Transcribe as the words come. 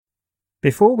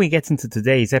Before we get into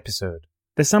today's episode,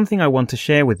 there's something I want to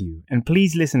share with you, and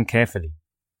please listen carefully.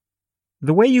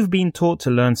 The way you've been taught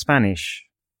to learn Spanish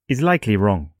is likely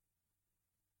wrong.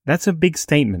 That's a big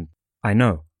statement, I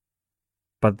know.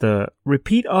 But the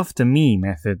repeat after me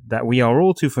method that we are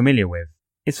all too familiar with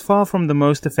is far from the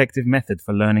most effective method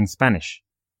for learning Spanish.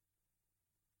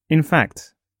 In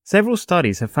fact, several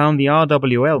studies have found the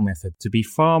RWL method to be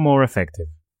far more effective,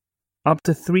 up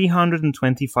to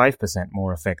 325%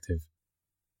 more effective.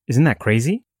 Isn't that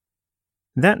crazy?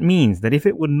 That means that if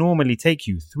it would normally take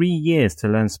you 3 years to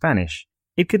learn Spanish,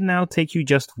 it could now take you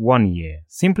just 1 year,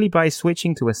 simply by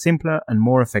switching to a simpler and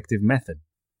more effective method.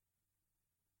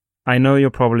 I know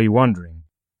you're probably wondering,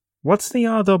 what's the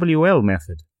RWL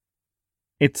method?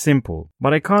 It's simple,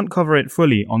 but I can't cover it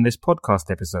fully on this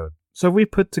podcast episode, so we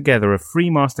put together a free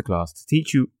masterclass to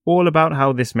teach you all about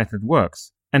how this method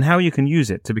works and how you can use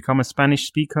it to become a Spanish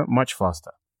speaker much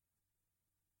faster.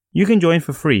 You can join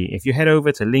for free if you head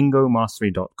over to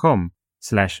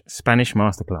lingomastery.com/Spanish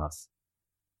Masterclass.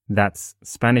 That's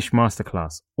Spanish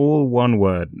Masterclass, all one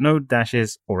word, no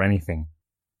dashes or anything.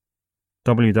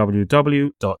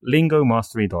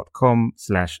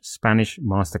 www.lingomastery.com/Spanish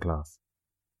Masterclass.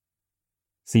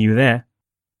 See you there.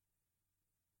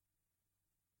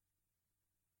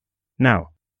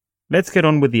 Now, let's get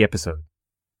on with the episode.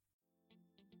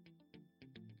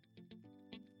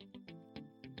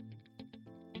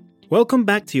 Welcome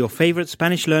back to your favorite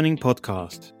Spanish learning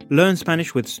podcast, Learn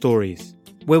Spanish with Stories,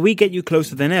 where we get you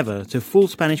closer than ever to full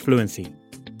Spanish fluency.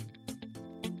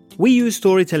 We use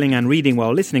storytelling and reading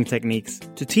while listening techniques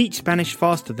to teach Spanish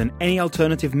faster than any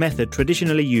alternative method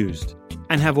traditionally used,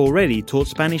 and have already taught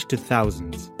Spanish to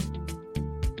thousands.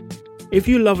 If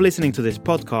you love listening to this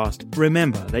podcast,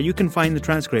 remember that you can find the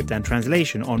transcript and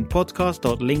translation on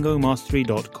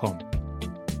podcast.lingomastery.com.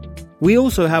 We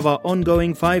also have our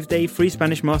ongoing 5-day free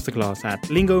Spanish masterclass at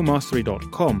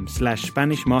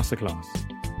lingomastery.com/Spanish Masterclass.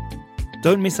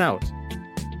 Don't miss out.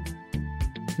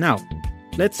 Now,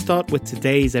 let's start with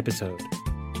today's episode.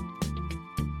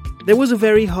 There was a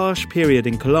very harsh period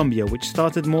in Colombia which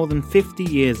started more than 50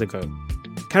 years ago,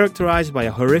 characterized by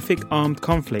a horrific armed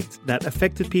conflict that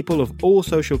affected people of all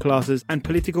social classes and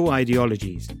political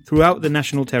ideologies throughout the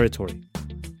national territory.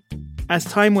 As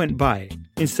time went by,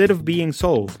 instead of being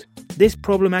solved, this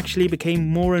problem actually became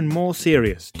more and more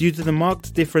serious due to the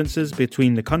marked differences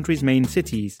between the country's main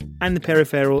cities and the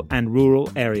peripheral and rural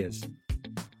areas.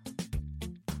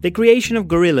 The creation of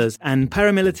guerrillas and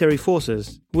paramilitary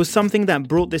forces was something that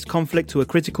brought this conflict to a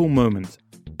critical moment,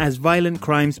 as violent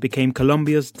crimes became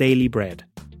Colombia's daily bread.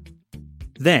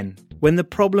 Then, when the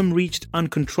problem reached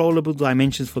uncontrollable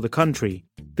dimensions for the country,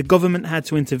 the government had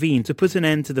to intervene to put an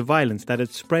end to the violence that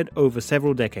had spread over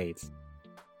several decades.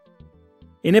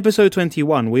 In episode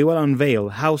 21, we will unveil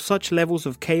how such levels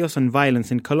of chaos and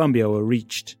violence in Colombia were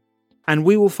reached, and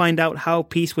we will find out how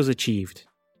peace was achieved.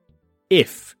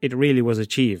 If it really was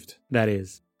achieved, that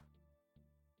is.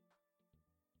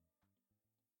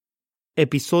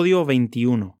 Episodio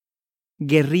 21.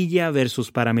 Guerrilla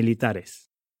versus paramilitares.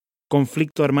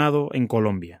 Conflicto armado en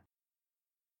Colombia.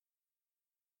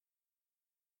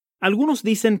 Algunos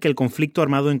dicen que el conflicto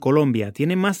armado en Colombia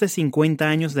tiene más de 50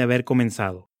 años de haber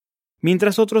comenzado,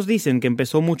 mientras otros dicen que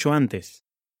empezó mucho antes,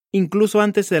 incluso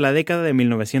antes de la década de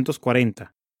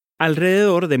 1940,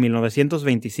 alrededor de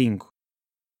 1925.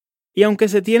 Y aunque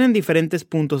se tienen diferentes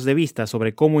puntos de vista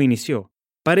sobre cómo inició,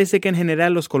 parece que en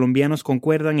general los colombianos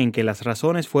concuerdan en que las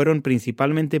razones fueron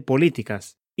principalmente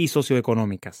políticas y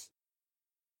socioeconómicas.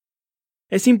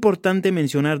 Es importante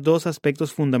mencionar dos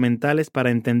aspectos fundamentales para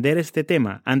entender este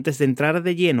tema antes de entrar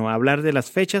de lleno a hablar de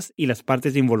las fechas y las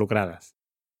partes involucradas.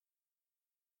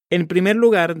 En primer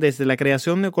lugar, desde la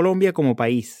creación de Colombia como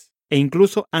país, e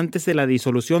incluso antes de la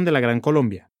disolución de la Gran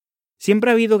Colombia, siempre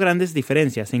ha habido grandes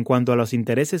diferencias en cuanto a los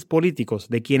intereses políticos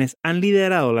de quienes han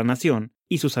liderado la nación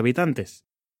y sus habitantes.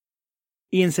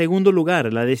 Y en segundo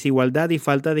lugar, la desigualdad y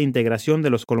falta de integración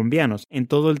de los colombianos en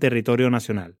todo el territorio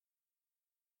nacional.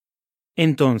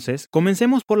 Entonces,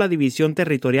 comencemos por la división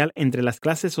territorial entre las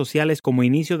clases sociales como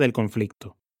inicio del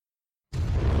conflicto.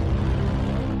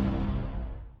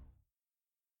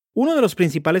 Uno de los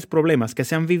principales problemas que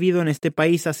se han vivido en este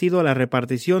país ha sido la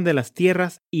repartición de las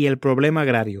tierras y el problema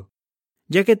agrario,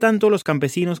 ya que tanto los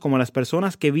campesinos como las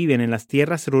personas que viven en las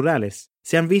tierras rurales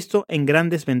se han visto en gran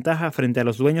desventaja frente a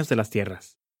los dueños de las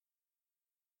tierras.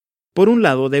 Por un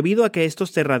lado, debido a que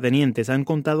estos terratenientes han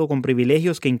contado con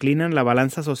privilegios que inclinan la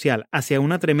balanza social hacia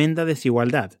una tremenda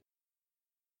desigualdad.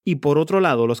 Y por otro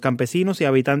lado, los campesinos y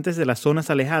habitantes de las zonas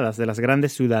alejadas de las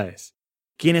grandes ciudades,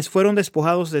 quienes fueron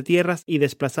despojados de tierras y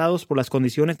desplazados por las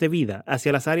condiciones de vida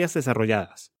hacia las áreas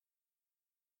desarrolladas.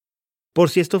 Por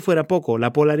si esto fuera poco,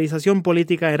 la polarización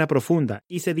política era profunda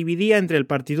y se dividía entre el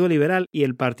Partido Liberal y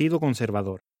el Partido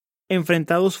Conservador,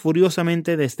 enfrentados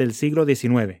furiosamente desde el siglo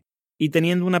XIX y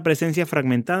teniendo una presencia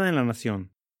fragmentada en la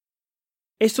nación.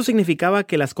 Esto significaba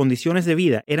que las condiciones de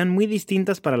vida eran muy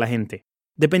distintas para la gente,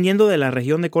 dependiendo de la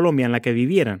región de Colombia en la que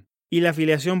vivieran y la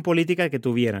afiliación política que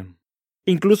tuvieran,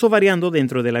 incluso variando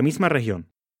dentro de la misma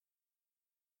región.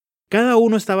 Cada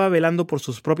uno estaba velando por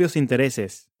sus propios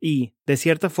intereses y, de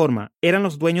cierta forma, eran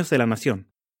los dueños de la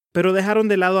nación, pero dejaron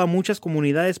de lado a muchas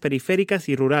comunidades periféricas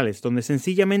y rurales donde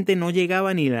sencillamente no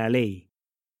llegaba ni la ley.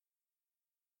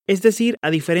 Es decir,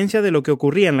 a diferencia de lo que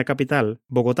ocurría en la capital,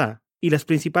 Bogotá, y las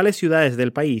principales ciudades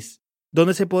del país,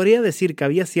 donde se podría decir que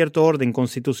había cierto orden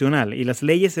constitucional y las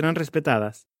leyes eran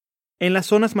respetadas, en las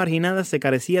zonas marginadas se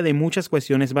carecía de muchas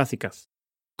cuestiones básicas,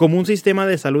 como un sistema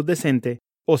de salud decente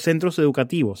o centros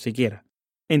educativos siquiera,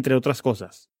 entre otras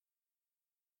cosas.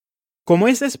 Como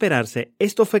es de esperarse,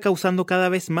 esto fue causando cada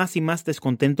vez más y más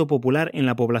descontento popular en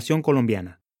la población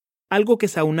colombiana, algo que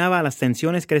se aunaba a las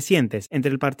tensiones crecientes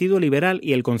entre el Partido Liberal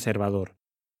y el Conservador.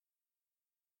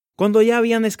 Cuando ya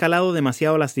habían escalado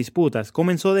demasiado las disputas,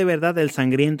 comenzó de verdad el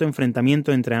sangriento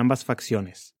enfrentamiento entre ambas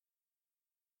facciones.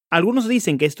 Algunos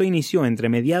dicen que esto inició entre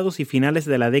mediados y finales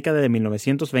de la década de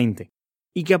 1920,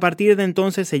 y que a partir de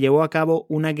entonces se llevó a cabo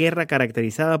una guerra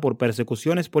caracterizada por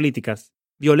persecuciones políticas,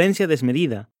 violencia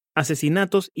desmedida,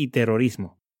 asesinatos y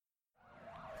terrorismo.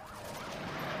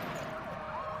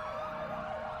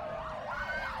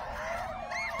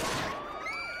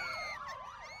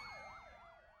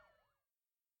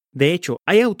 De hecho,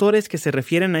 hay autores que se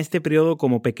refieren a este periodo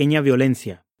como pequeña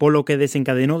violencia, por lo que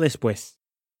desencadenó después.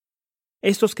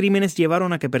 Estos crímenes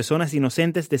llevaron a que personas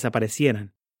inocentes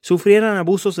desaparecieran, sufrieran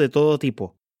abusos de todo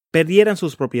tipo, perdieran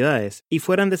sus propiedades y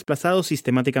fueran desplazados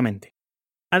sistemáticamente,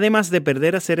 además de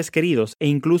perder a seres queridos e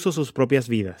incluso sus propias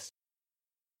vidas.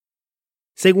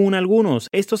 Según algunos,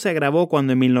 esto se agravó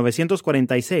cuando en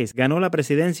 1946 ganó la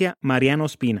presidencia Mariano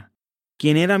Ospina,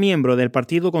 quien era miembro del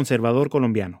Partido Conservador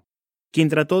Colombiano, quien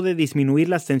trató de disminuir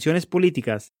las tensiones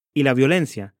políticas y la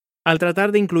violencia al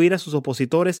tratar de incluir a sus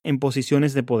opositores en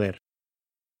posiciones de poder.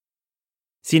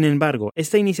 Sin embargo,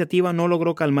 esta iniciativa no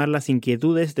logró calmar las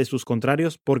inquietudes de sus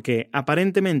contrarios porque,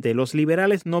 aparentemente, los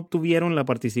liberales no obtuvieron la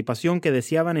participación que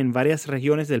deseaban en varias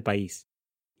regiones del país,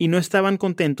 y no estaban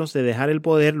contentos de dejar el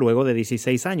poder luego de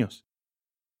 16 años.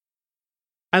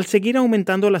 Al seguir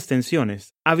aumentando las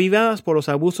tensiones, avivadas por los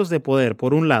abusos de poder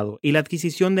por un lado y la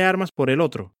adquisición de armas por el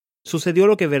otro, sucedió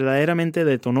lo que verdaderamente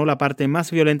detonó la parte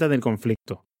más violenta del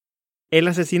conflicto: el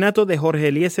asesinato de Jorge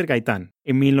Eliezer Gaitán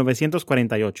en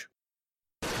 1948.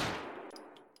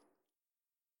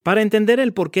 Para entender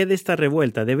el porqué de esta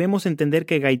revuelta, debemos entender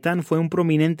que Gaitán fue un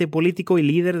prominente político y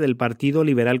líder del Partido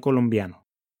Liberal Colombiano,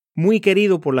 muy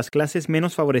querido por las clases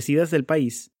menos favorecidas del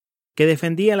país, que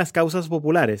defendía las causas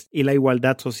populares y la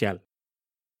igualdad social.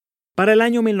 Para el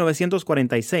año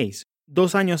 1946,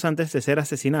 2 años antes de ser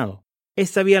asesinado,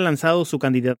 éste había lanzado su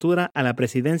candidatura a la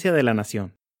presidencia de la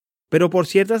nación. Pero por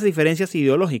ciertas diferencias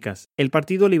ideológicas, el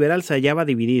Partido Liberal se hallaba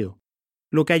dividido,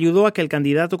 lo que ayudó a que el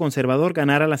candidato conservador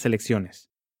ganara las elecciones.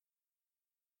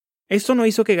 Esto no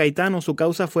hizo que Gaitán o su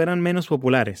causa fueran menos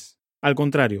populares. Al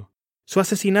contrario, su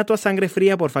asesinato a sangre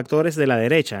fría por factores de la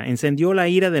derecha encendió la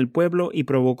ira del pueblo y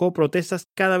provocó protestas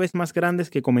cada vez más grandes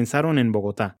que comenzaron en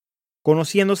Bogotá,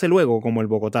 conociéndose luego como el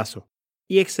Bogotazo,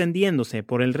 y extendiéndose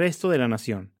por el resto de la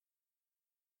nación.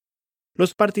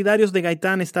 Los partidarios de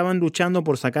Gaitán estaban luchando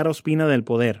por sacar a Ospina del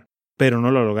poder, pero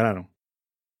no lo lograron.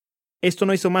 Esto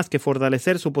no hizo más que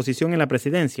fortalecer su posición en la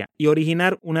presidencia y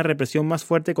originar una represión más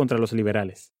fuerte contra los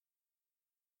liberales.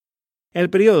 El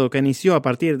periodo que inició a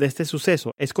partir de este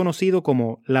suceso es conocido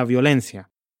como la violencia,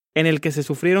 en el que se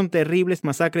sufrieron terribles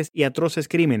masacres y atroces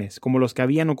crímenes como los que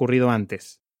habían ocurrido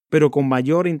antes, pero con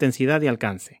mayor intensidad y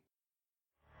alcance.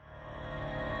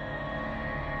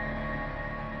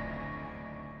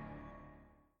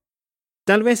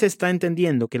 Tal vez se está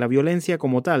entendiendo que la violencia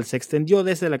como tal se extendió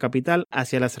desde la capital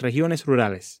hacia las regiones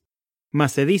rurales,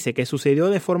 mas se dice que sucedió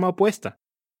de forma opuesta,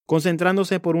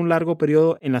 concentrándose por un largo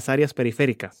periodo en las áreas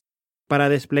periféricas, para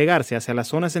desplegarse hacia las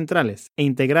zonas centrales e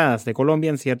integradas de Colombia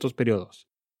en ciertos periodos.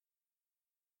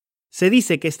 Se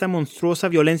dice que esta monstruosa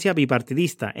violencia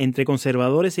bipartidista entre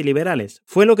conservadores y liberales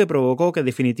fue lo que provocó que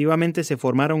definitivamente se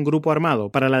formara un grupo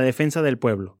armado para la defensa del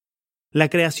pueblo, la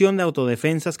creación de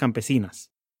autodefensas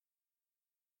campesinas.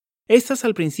 Estas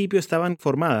al principio estaban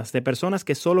formadas de personas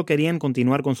que solo querían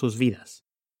continuar con sus vidas,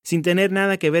 sin tener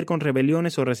nada que ver con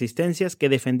rebeliones o resistencias que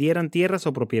defendieran tierras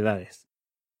o propiedades,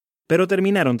 pero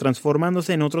terminaron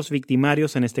transformándose en otros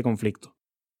victimarios en este conflicto.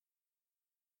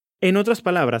 En otras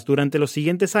palabras, durante los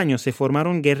siguientes años se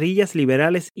formaron guerrillas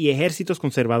liberales y ejércitos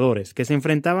conservadores que se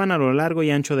enfrentaban a lo largo y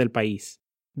ancho del país,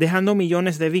 dejando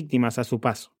millones de víctimas a su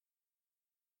paso.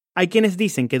 Hay quienes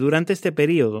dicen que durante este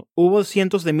período hubo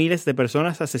cientos de miles de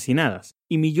personas asesinadas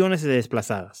y millones de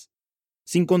desplazadas,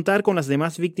 sin contar con las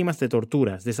demás víctimas de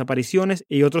torturas, desapariciones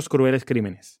y otros crueles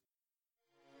crímenes.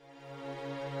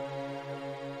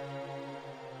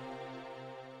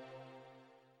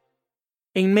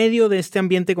 En medio de este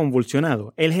ambiente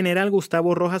convulsionado, el general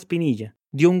Gustavo Rojas Pinilla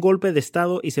dio un golpe de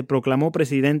Estado y se proclamó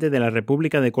presidente de la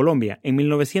República de Colombia en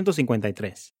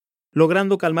 1953,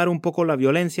 logrando calmar un poco la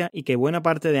violencia y que buena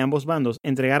parte de ambos bandos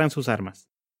entregaran sus armas.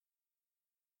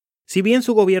 Si bien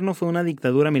su gobierno fue una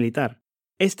dictadura militar,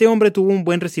 este hombre tuvo un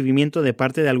buen recibimiento de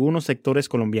parte de algunos sectores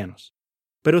colombianos,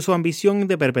 pero su ambición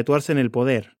de perpetuarse en el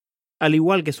poder, al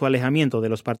igual que su alejamiento de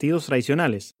los partidos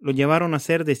tradicionales, lo llevaron a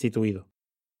ser destituido.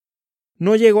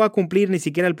 No llegó a cumplir ni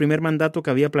siquiera el primer mandato que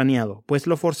había planeado, pues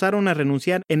lo forzaron a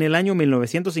renunciar en el año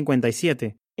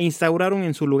 1957 e instauraron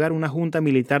en su lugar una junta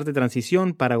militar de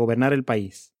transición para gobernar el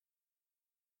país.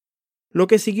 Lo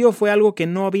que siguió fue algo que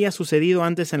no había sucedido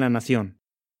antes en la nación: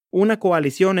 una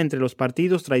coalición entre los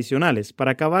partidos tradicionales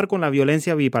para acabar con la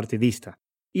violencia bipartidista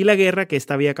y la guerra que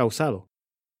ésta había causado,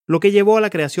 lo que llevó a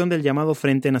la creación del llamado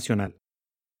Frente Nacional.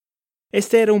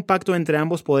 Este era un pacto entre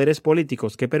ambos poderes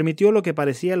políticos que permitió lo que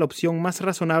parecía la opción más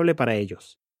razonable para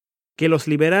ellos: que los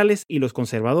liberales y los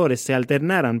conservadores se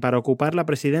alternaran para ocupar la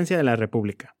presidencia de la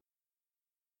República.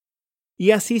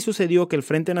 Y así sucedió que el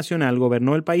Frente Nacional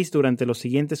gobernó el país durante los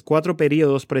siguientes 4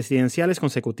 períodos presidenciales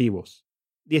consecutivos,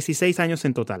 16 años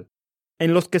en total,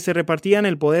 en los que se repartían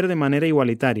el poder de manera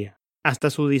igualitaria, hasta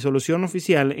su disolución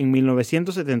oficial en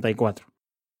 1974.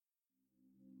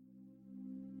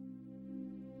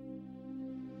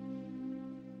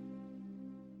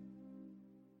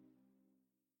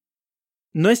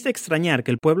 No es de extrañar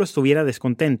que el pueblo estuviera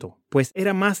descontento, pues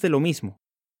era más de lo mismo,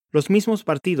 los mismos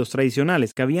partidos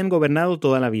tradicionales que habían gobernado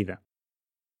toda la vida.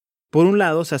 Por un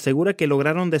lado, se asegura que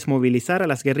lograron desmovilizar a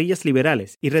las guerrillas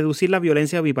liberales y reducir la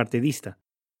violencia bipartidista,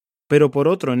 pero por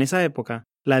otro, en esa época,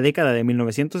 la década de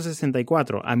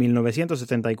 1964 a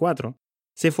 1974,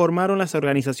 se formaron las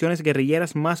organizaciones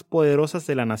guerrilleras más poderosas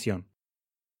de la nación.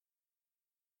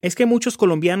 Es que muchos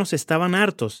colombianos estaban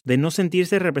hartos de no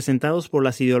sentirse representados por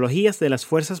las ideologías de las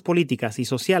fuerzas políticas y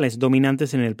sociales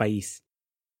dominantes en el país.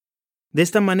 De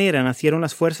esta manera nacieron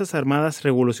las Fuerzas Armadas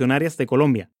Revolucionarias de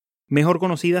Colombia, mejor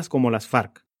conocidas como las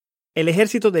FARC, el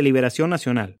Ejército de Liberación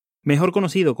Nacional, mejor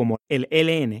conocido como el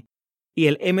ELN, y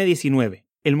el M-19,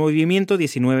 el Movimiento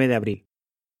 19 de Abril.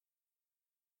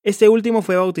 Este último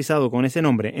fue bautizado con ese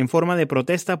nombre en forma de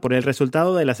protesta por el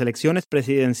resultado de las elecciones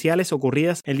presidenciales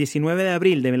ocurridas el 19 de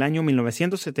abril del año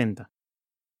 1970.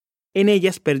 En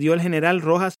ellas perdió el general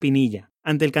Rojas Pinilla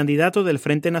ante el candidato del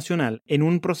Frente Nacional en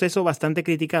un proceso bastante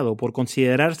criticado por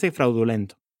considerarse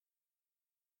fraudulento.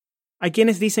 Hay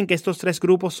quienes dicen que estos 3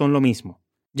 grupos son lo mismo,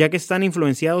 ya que están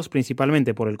influenciados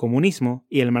principalmente por el comunismo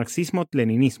y el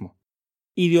marxismo-leninismo,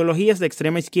 ideologías de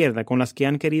extrema izquierda con las que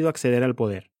han querido acceder al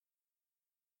poder.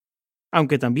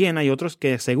 Aunque también hay otros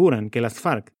que aseguran que las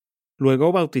FARC,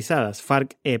 luego bautizadas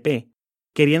FARC-EP,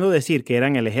 queriendo decir que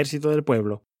eran el ejército del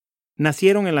pueblo,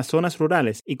 nacieron en las zonas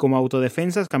rurales y como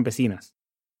autodefensas campesinas.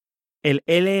 El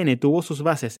ELN tuvo sus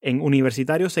bases en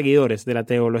universitarios seguidores de la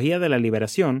teología de la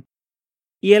liberación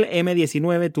y el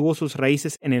M-19 tuvo sus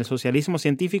raíces en el socialismo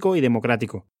científico y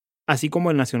democrático, así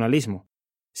como el nacionalismo,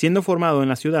 siendo formado en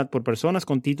la ciudad por personas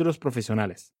con títulos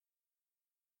profesionales.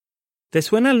 ¿Te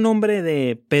suena el nombre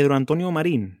de Pedro Antonio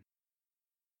Marín?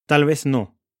 Tal vez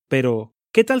no, pero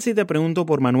 ¿qué tal si te pregunto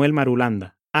por Manuel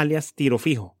Marulanda, alias Tiro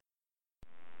Fijo?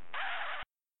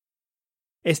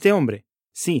 Este hombre,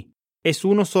 sí, es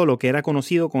uno solo que era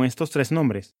conocido con estos 3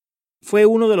 nombres. Fue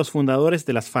uno de los fundadores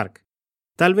de las FARC,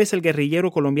 tal vez el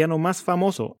guerrillero colombiano más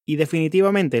famoso y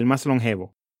definitivamente el más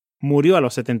longevo. Murió a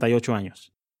los 78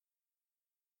 años.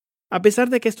 A pesar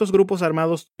de que estos grupos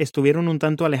armados estuvieron un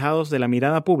tanto alejados de la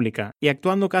mirada pública y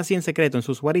actuando casi en secreto en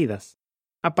sus guaridas,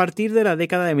 a partir de la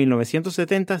década de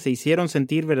 1970 se hicieron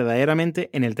sentir verdaderamente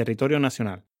en el territorio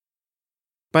nacional.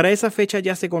 Para esa fecha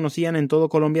ya se conocían en todo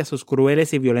Colombia sus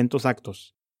crueles y violentos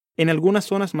actos, en algunas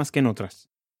zonas más que en otras,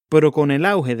 pero con el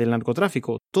auge del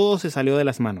narcotráfico todo se salió de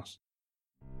las manos.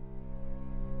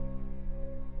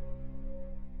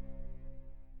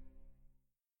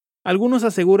 Algunos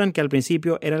aseguran que al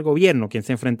principio era el gobierno quien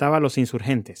se enfrentaba a los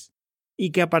insurgentes, y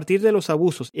que a partir de los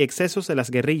abusos y excesos de las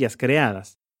guerrillas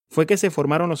creadas, fue que se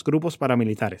formaron los grupos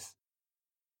paramilitares.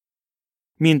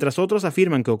 Mientras otros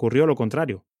afirman que ocurrió lo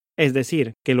contrario, es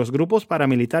decir, que los grupos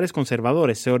paramilitares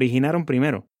conservadores se originaron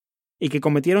primero, y que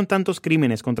cometieron tantos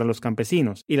crímenes contra los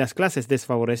campesinos y las clases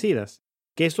desfavorecidas,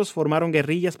 que estos formaron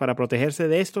guerrillas para protegerse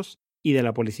de estos y de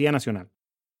la Policía Nacional.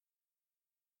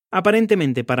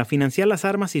 Aparentemente, para financiar las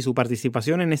armas y su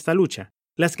participación en esta lucha,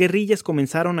 las guerrillas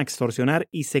comenzaron a extorsionar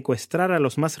y secuestrar a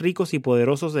los más ricos y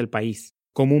poderosos del país,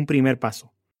 como un primer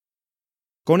paso.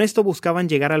 Con esto buscaban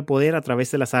llegar al poder a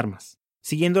través de las armas,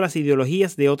 siguiendo las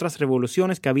ideologías de otras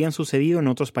revoluciones que habían sucedido en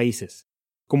otros países,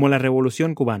 como la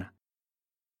Revolución Cubana.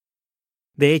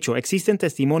 De hecho, existen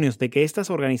testimonios de que estas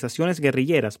organizaciones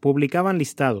guerrilleras publicaban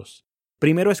listados,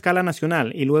 primero a escala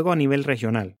nacional y luego a nivel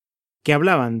regional, que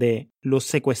hablaban de los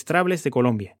secuestrables de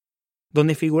Colombia,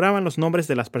 donde figuraban los nombres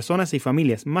de las personas y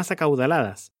familias más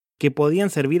acaudaladas que podían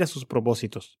servir a sus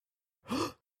propósitos.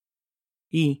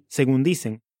 Y, según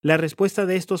dicen, la respuesta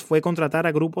de estos fue contratar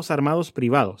a grupos armados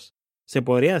privados, se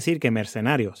podría decir que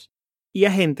mercenarios, y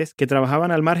agentes que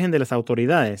trabajaban al margen de las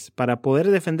autoridades para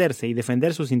poder defenderse y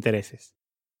defender sus intereses.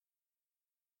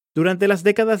 Durante las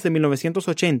décadas de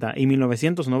 1980 y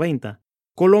 1990,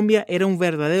 Colombia era un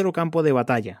verdadero campo de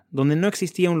batalla, donde no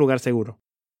existía un lugar seguro.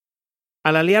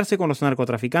 Al aliarse con los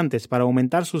narcotraficantes para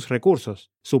aumentar sus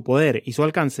recursos, su poder y su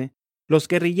alcance, los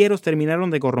guerrilleros terminaron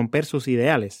de corromper sus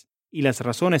ideales y las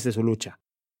razones de su lucha.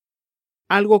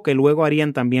 Algo que luego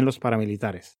harían también los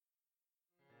paramilitares.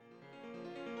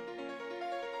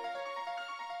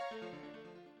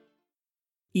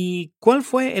 ¿Y cuál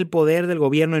fue el poder del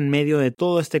gobierno en medio de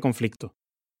todo este conflicto?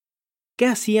 ¿Qué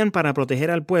hacían para proteger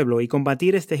al pueblo y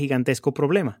combatir este gigantesco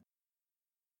problema?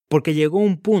 Porque llegó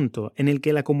un punto en el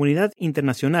que la comunidad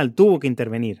internacional tuvo que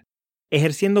intervenir,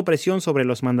 ejerciendo presión sobre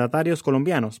los mandatarios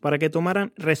colombianos para que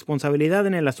tomaran responsabilidad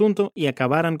en el asunto y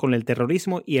acabaran con el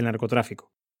terrorismo y el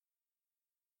narcotráfico.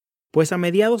 Pues a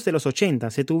mediados de los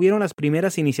 80 se tuvieron las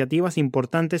primeras iniciativas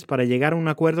importantes para llegar a un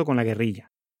acuerdo con la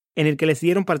guerrilla, en el que les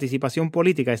dieron participación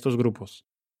política a estos grupos,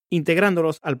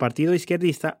 integrándolos al partido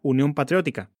izquierdista Unión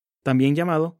Patriótica, también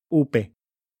llamado UP.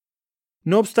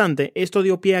 No obstante, esto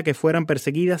dio pie a que fueran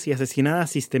perseguidas y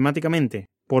asesinadas sistemáticamente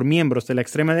por miembros de la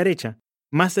extrema derecha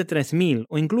más de 3.000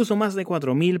 o incluso más de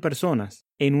 4.000 personas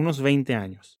en unos 20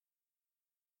 años.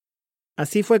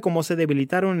 Así fue como se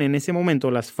debilitaron en ese momento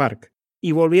las FARC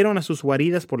y volvieron a sus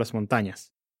guaridas por las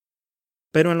montañas.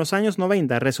 Pero en los años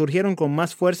 90 resurgieron con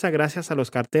más fuerza gracias a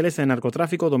los carteles de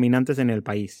narcotráfico dominantes en el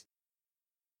país.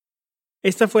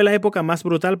 Esta fue la época más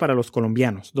brutal para los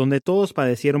colombianos, donde todos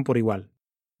padecieron por igual,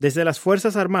 desde las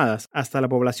Fuerzas Armadas hasta la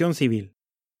población civil,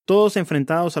 todos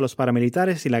enfrentados a los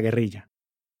paramilitares y la guerrilla.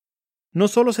 No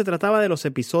solo se trataba de los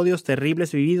episodios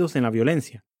terribles vividos en la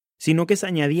violencia, sino que se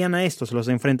añadían a estos los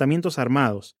enfrentamientos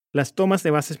armados, las tomas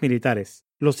de bases militares,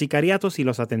 los sicariatos y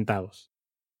los atentados.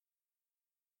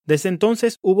 Desde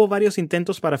entonces hubo varios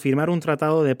intentos para firmar un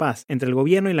tratado de paz entre el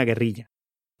gobierno y la guerrilla,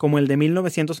 como el de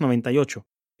 1998,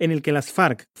 en el que las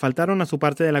FARC faltaron a su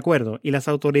parte del acuerdo y las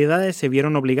autoridades se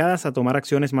vieron obligadas a tomar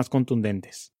acciones más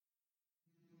contundentes.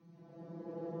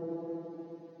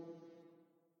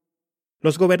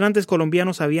 Los gobernantes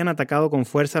colombianos habían atacado con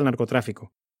fuerza al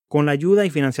narcotráfico, con la ayuda y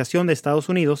financiación de Estados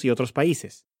Unidos y otros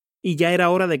países, y ya era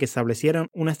hora de que establecieran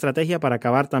una estrategia para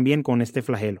acabar también con este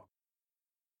flagelo.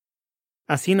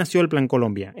 Así nació el Plan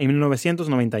Colombia, en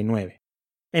 1999,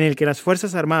 en el que las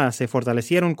Fuerzas Armadas se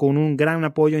fortalecieron con un gran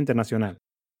apoyo internacional,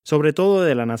 sobre todo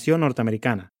de la nación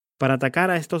norteamericana, para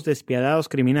atacar a estos despiadados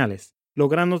criminales,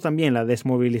 logrando también la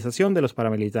desmovilización de los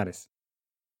paramilitares.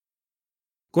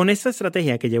 Con esta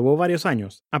estrategia que llevó varios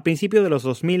años, a principios de los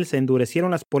 2000 se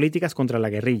endurecieron las políticas contra la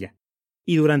guerrilla,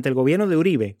 y durante el gobierno de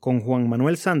Uribe, con Juan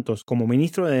Manuel Santos como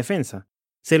ministro de Defensa,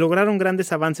 se lograron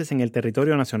grandes avances en el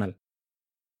territorio nacional.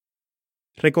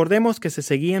 Recordemos que se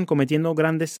seguían cometiendo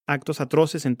grandes actos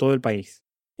atroces en todo el país,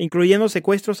 incluyendo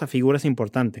secuestros a figuras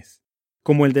importantes,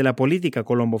 como el de la política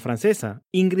colombo-francesa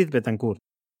Ingrid Betancourt,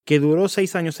 que duró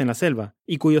 6 años en la selva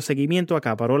y cuyo seguimiento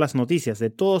acaparó las noticias de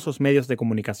todos los medios de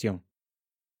comunicación.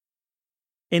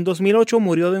 En 2008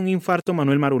 murió de un infarto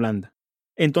Manuel Marulanda,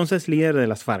 entonces líder de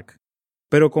las FARC,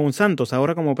 pero con Santos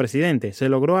ahora como presidente se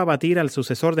logró abatir al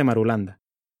sucesor de Marulanda,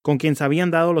 con quien se habían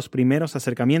dado los primeros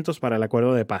acercamientos para el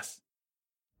acuerdo de paz.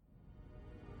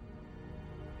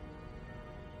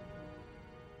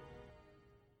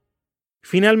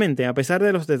 Finalmente, a pesar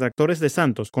de los detractores de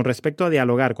Santos con respecto a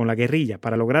dialogar con la guerrilla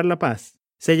para lograr la paz,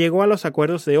 se llegó a los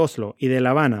acuerdos de Oslo y de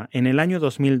La Habana en el año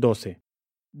 2012,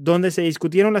 donde se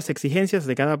discutieron las exigencias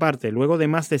de cada parte luego de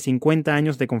más de 50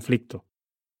 años de conflicto.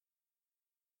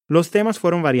 Los temas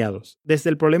fueron variados, desde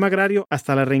el problema agrario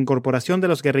hasta la reincorporación de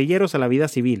los guerrilleros a la vida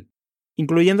civil,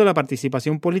 incluyendo la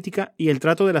participación política y el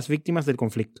trato de las víctimas del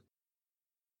conflicto.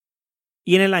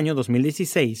 Y en el año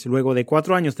 2016, luego de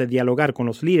 4 años de dialogar con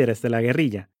los líderes de la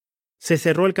guerrilla, se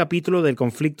cerró el capítulo del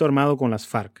conflicto armado con las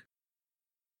FARC.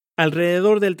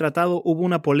 Alrededor del tratado hubo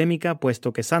una polémica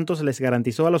puesto que Santos les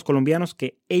garantizó a los colombianos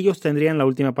que ellos tendrían la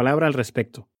última palabra al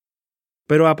respecto,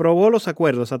 pero aprobó los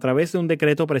acuerdos a través de un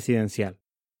decreto presidencial,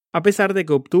 a pesar de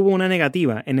que obtuvo una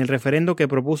negativa en el referendo que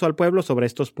propuso al pueblo sobre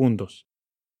estos puntos,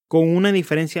 con una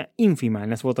diferencia ínfima en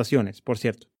las votaciones, por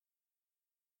cierto.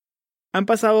 Han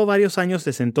pasado varios años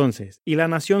desde entonces y la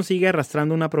nación sigue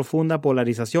arrastrando una profunda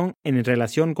polarización en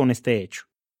relación con este hecho.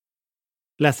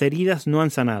 Las heridas no han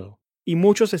sanado y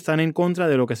muchos están en contra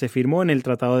de lo que se firmó en el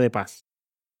Tratado de Paz.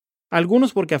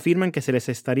 Algunos porque afirman que se les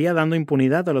estaría dando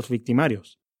impunidad a los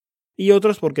victimarios y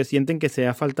otros porque sienten que se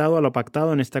ha faltado a lo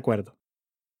pactado en este acuerdo.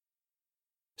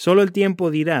 Solo el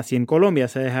tiempo dirá si en Colombia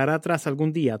se dejará atrás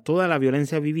algún día toda la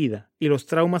violencia vivida y los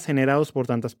traumas generados por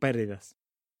tantas pérdidas,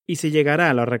 y se llegará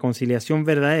a la reconciliación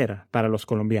verdadera para los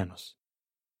colombianos.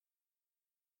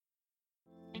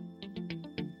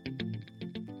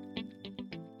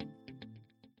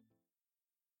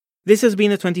 This has been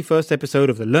the 21st episode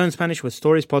of the Learn Spanish with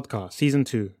Stories podcast, Season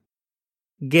 2.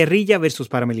 Guerrilla versus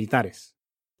paramilitares.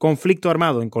 Conflicto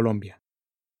armado en Colombia.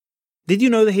 Did you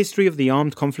know the history of the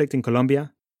armed conflict in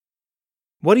Colombia?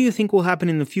 What do you think will happen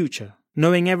in the future,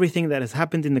 knowing everything that has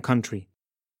happened in the country?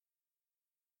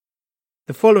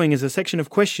 The following is a section of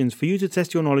questions for you to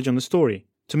test your knowledge on the story,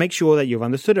 to make sure that you've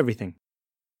understood everything.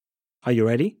 Are you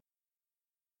ready?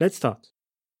 Let's start.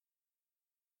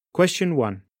 Question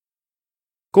 1.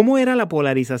 ¿Cómo era la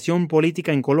polarización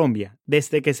política en Colombia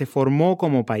desde que se formó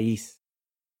como país?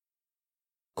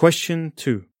 Question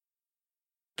 2.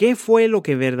 ¿Qué fue lo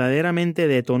que verdaderamente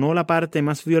detonó la parte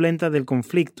más violenta del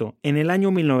conflicto en el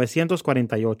año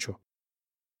 1948?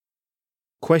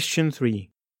 Question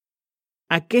 3.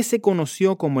 ¿A qué se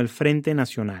conoció como el Frente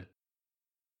Nacional?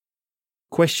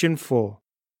 Question 4.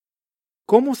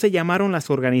 ¿Cómo se llamaron las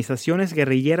organizaciones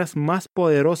guerrilleras más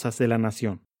poderosas de la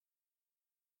nación?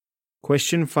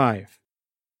 Question 5.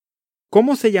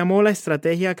 ¿Cómo se llamó la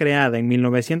estrategia creada en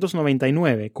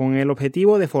 1999 con el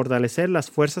objetivo de fortalecer las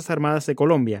Fuerzas Armadas de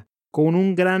Colombia con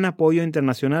un gran apoyo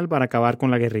internacional para acabar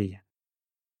con la guerrilla?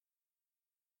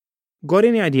 Got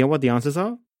any idea what the answers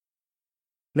are?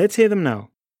 Let's hear them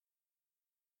now.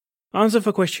 Answer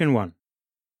for question 1.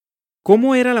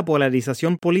 ¿Cómo era la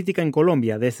polarización política en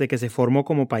Colombia desde que se formó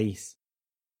como país?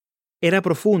 Era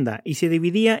profunda y se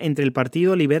dividía entre el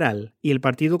Partido Liberal y el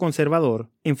Partido Conservador,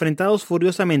 enfrentados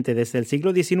furiosamente desde el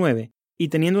siglo XIX y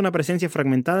teniendo una presencia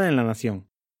fragmentada en la nación.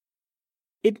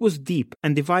 It was deep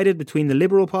and divided between the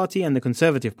Liberal Party and the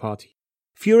Conservative Party,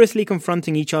 furiously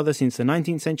confronting each other since the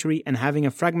 19th century and having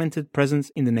a fragmented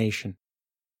presence in the nation.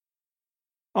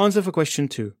 Answer for question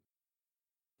 2.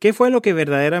 ¿Qué fue lo que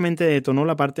verdaderamente detonó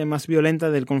la parte más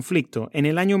violenta del conflicto en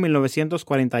el año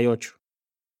 1948?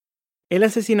 El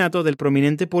asesinato del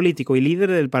prominente político y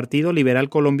líder del Partido Liberal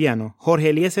Colombiano,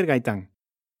 Jorge Eliezer Gaitán.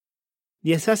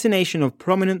 The assassination of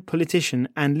prominent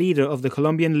politician and leader of the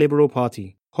Colombian Liberal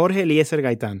Party, Jorge Eliezer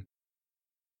Gaitán.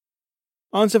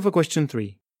 Answer for question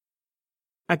 3.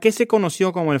 ¿A qué se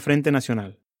conoció como el Frente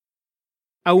Nacional?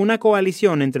 A una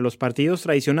coalición entre los partidos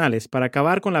tradicionales para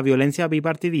acabar con la violencia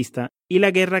bipartidista y la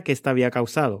guerra que ésta había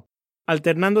causado,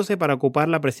 alternándose para ocupar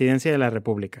la presidencia de la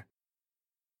República.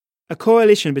 A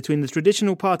coalition between the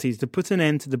traditional parties to put an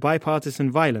end to the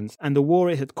bipartisan violence and the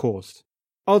war it had caused,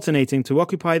 alternating to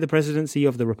occupy the presidency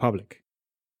of the Republic.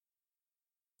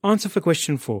 Answer for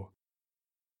question 4.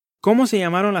 ¿Cómo se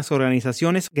llamaron las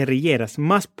organizaciones guerrilleras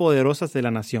más poderosas de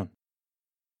la nación?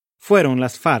 Fueron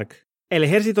las FARC, el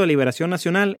Ejército de Liberación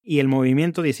Nacional y el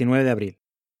Movimiento 19 de Abril.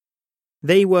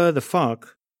 They were the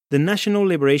FARC, the National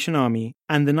Liberation Army,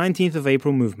 and the 19th of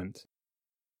April movement.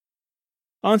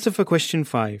 Answer for question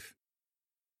 5.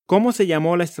 ¿Cómo se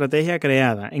llamó la estrategia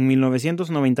creada en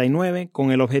 1999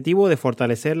 con el objetivo de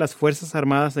fortalecer las Fuerzas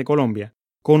Armadas de Colombia,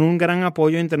 con un gran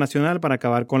apoyo internacional para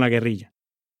acabar con la guerrilla?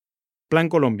 Plan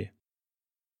Colombia.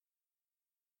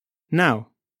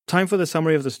 Now, time for the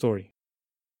summary of the story.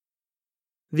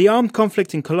 The armed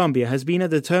conflict in Colombia has been a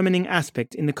determining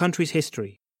aspect in the country's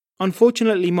history,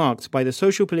 unfortunately marked by the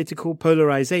socio-political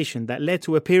polarization that led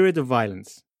to a period of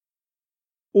violence.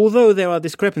 Although there are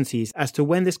discrepancies as to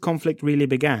when this conflict really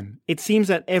began, it seems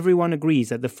that everyone agrees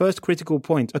that the first critical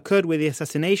point occurred with the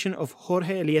assassination of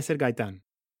Jorge Eliezer Gaitán.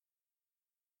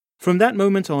 From that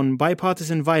moment on,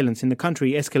 bipartisan violence in the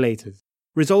country escalated,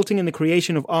 resulting in the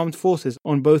creation of armed forces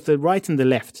on both the right and the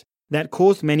left that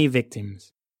caused many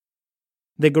victims.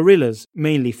 The guerrillas,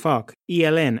 mainly FARC,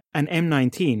 ELN, and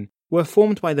M19, were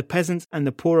formed by the peasants and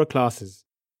the poorer classes,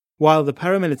 while the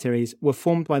paramilitaries were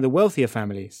formed by the wealthier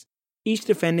families, each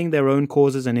defending their own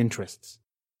causes and interests.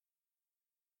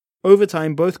 Over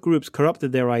time, both groups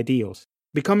corrupted their ideals,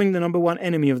 becoming the number one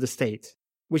enemy of the state,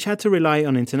 which had to rely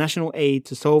on international aid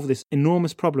to solve this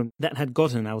enormous problem that had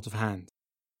gotten out of hand.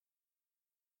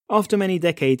 After many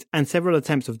decades and several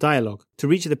attempts of dialogue to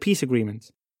reach the peace agreement,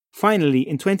 finally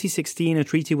in 2016 a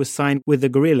treaty was signed with the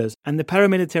guerrillas and the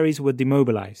paramilitaries were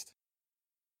demobilized.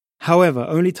 However,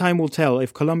 only time will tell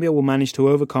if Colombia will manage to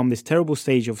overcome this terrible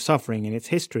stage of suffering in its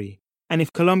history, and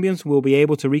if Colombians will be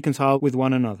able to reconcile with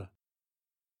one another.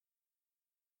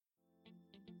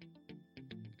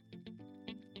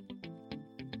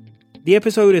 The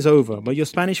episode is over, but your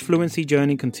Spanish fluency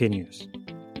journey continues.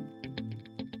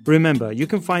 Remember, you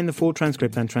can find the full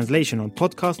transcript and translation on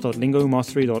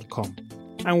podcast.lingomastery.com,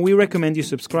 and we recommend you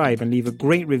subscribe and leave a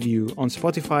great review on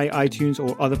Spotify, iTunes,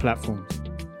 or other platforms.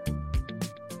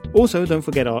 Also, don't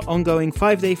forget our ongoing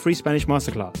 5-day free Spanish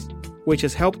masterclass, which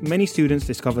has helped many students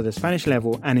discover the Spanish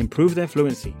level and improve their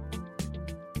fluency.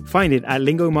 Find it at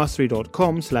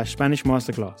lingomastery.com/Spanish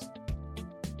Masterclass.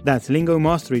 That's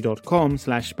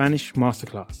lingomastery.com/Spanish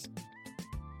Masterclass.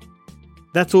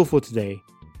 That's all for today.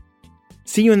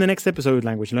 See you in the next episode,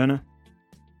 language learner.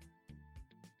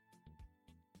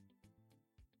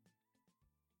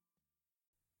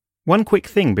 One quick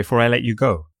thing before I let you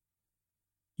go.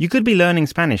 You could be learning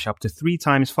Spanish up to 3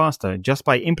 times faster just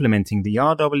by implementing the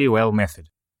RWL method.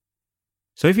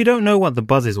 So if you don't know what the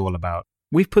buzz is all about,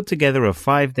 we've put together a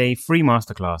 5-day free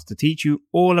masterclass to teach you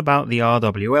all about the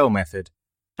RWL method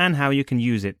and how you can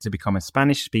use it to become a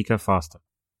Spanish speaker faster.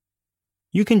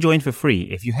 You can join for free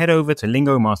if you head over to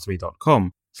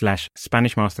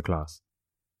lingomastery.com/Spanish Masterclass.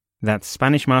 That's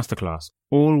Spanish Masterclass,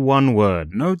 all one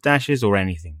word, no dashes or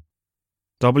anything.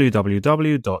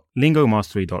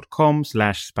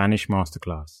 www.lingomastery.com/Spanish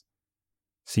Masterclass.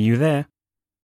 See you there.